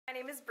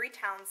name is Bree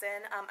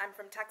Townsend. I'm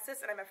from Texas,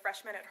 and I'm a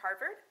freshman at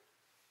Harvard.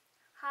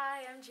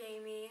 Hi, I'm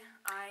Jamie.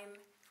 I'm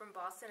from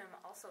Boston. I'm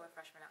also a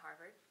freshman at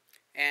Harvard.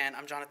 And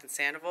I'm Jonathan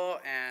Sandoval,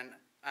 and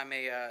I'm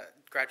a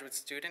graduate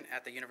student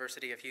at the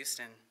University of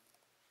Houston.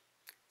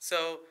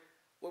 So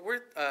what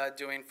we're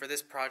doing for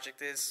this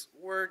project is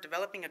we're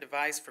developing a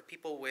device for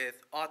people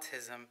with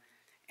autism,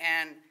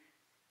 and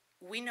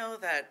we know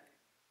that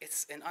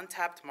it's an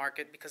untapped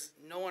market because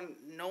no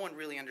one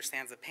really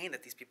understands the pain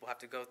that these people have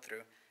to go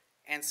through.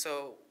 And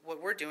so what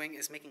we're doing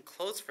is making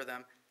clothes for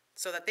them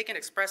so that they can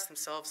express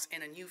themselves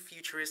in a new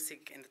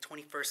futuristic, in the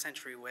 21st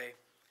century way.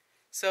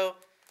 So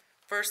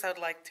first I'd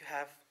like to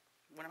have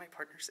one of my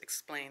partners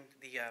explain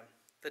the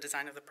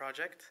design of the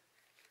project.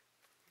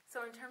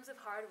 So in terms of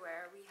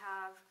hardware, we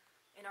have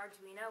an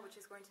Arduino, which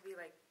is going to be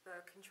like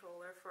the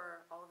controller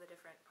for all of the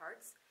different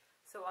parts.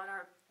 So on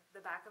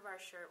the back of our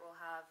shirt, we'll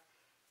have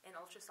an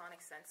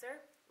ultrasonic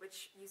sensor,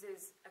 which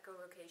uses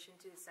echolocation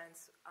to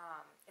sense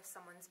if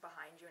someone's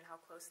behind you and how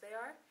close they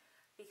are,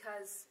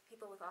 because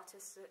people with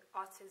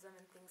autism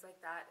and things like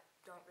that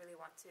don't really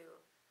want to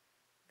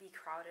be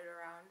crowded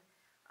around.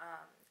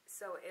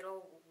 So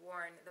it'll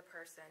warn the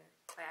person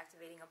by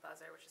activating a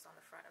buzzer, which is on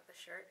the front of the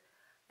shirt,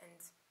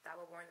 and that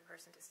will warn the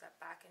person to step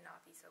back and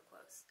not be so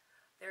close.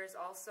 There is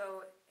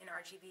also an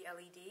RGB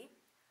LED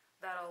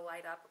that'll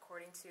light up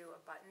according to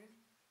a button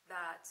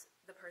that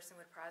the person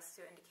would press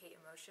to indicate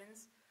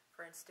emotions.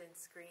 For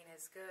instance, green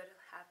is good,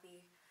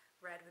 happy,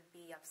 red would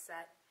be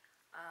upset.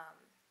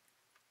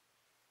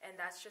 And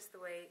that's just the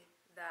way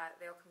that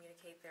they'll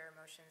communicate their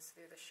emotions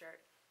through the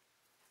shirt.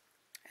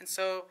 And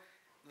so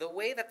the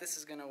way that this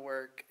is going to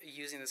work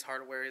using this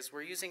hardware is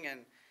we're using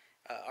an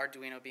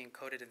Arduino being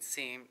coded in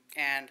C,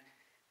 and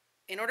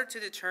in order to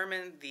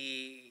determine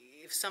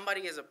if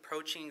somebody is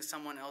approaching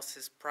someone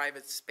else's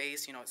private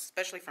space,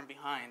 especially from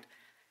behind,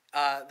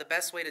 the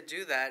best way to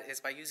do that is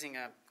by using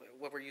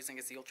what we're using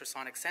is the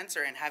ultrasonic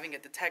sensor and having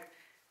it detect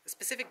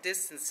specific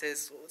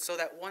distances so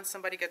that once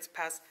somebody gets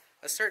past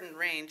a certain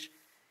range,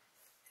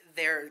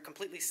 they're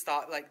completely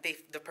stopped. Like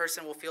the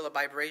person will feel a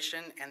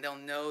vibration and they'll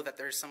know that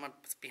there's someone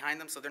behind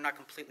them, so they're not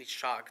completely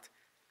shocked.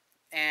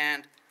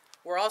 And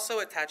we're also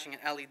attaching an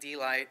LED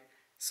light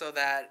so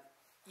that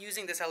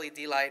using this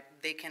LED light,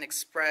 they can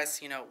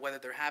express, whether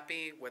they're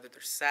happy, whether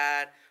they're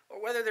sad,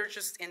 or whether they're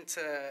just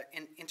into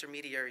an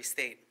intermediary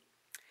state.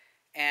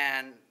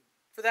 And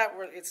for that,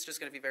 it's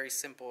just going to be very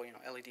simple,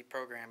 LED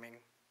programming.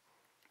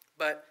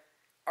 But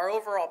our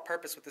overall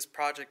purpose with this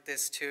project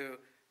is to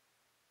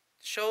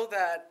show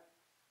that,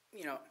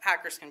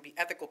 hackers can be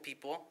ethical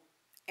people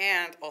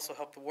and also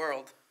help the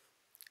world.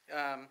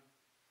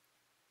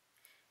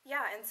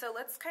 Yeah, and so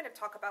let's kind of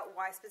talk about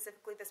why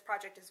specifically this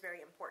project is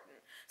very important.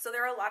 So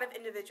there are a lot of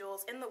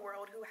individuals in the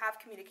world who have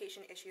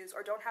communication issues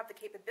or don't have the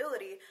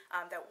capability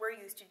that we're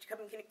used to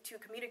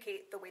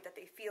communicate the way that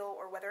they feel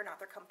or whether or not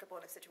they're comfortable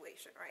in a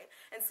situation, right?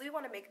 And so we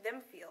want to make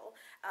them feel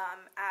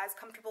as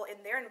comfortable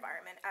in their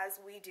environment as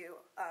we do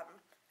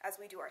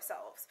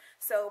ourselves.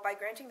 So by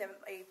granting them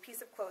a piece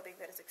of clothing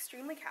that is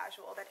extremely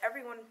casual, that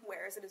everyone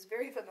wears and is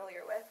very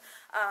familiar with,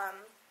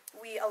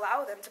 we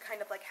allow them to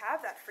kind of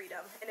have that freedom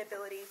and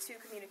ability to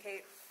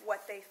communicate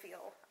what they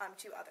feel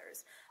to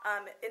others.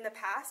 In the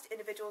past,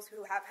 individuals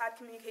who have had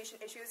communication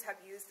issues have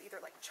used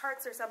either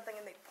charts or something,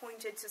 and they've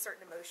pointed to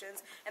certain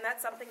emotions, and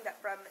that's something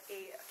that from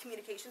a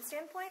communication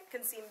standpoint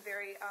can seem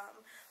very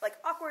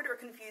awkward or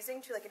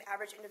confusing to an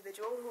average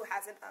individual who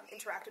hasn't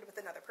interacted with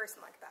another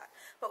person like that.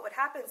 But what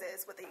happens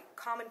is, with a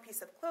common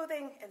piece of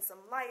clothing and some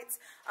lights,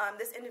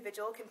 this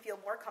individual can feel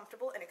more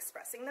comfortable in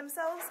expressing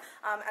themselves,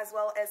 as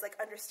well as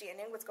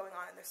understanding what's going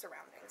on in their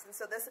surroundings. And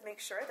so this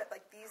makes sure that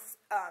these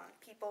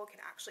people can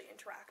actually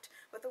interact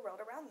with the world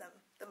around them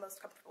the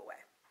most comfortable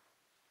way.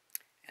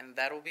 And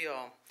that'll be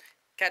all.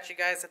 Catch you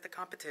guys at the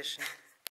competition.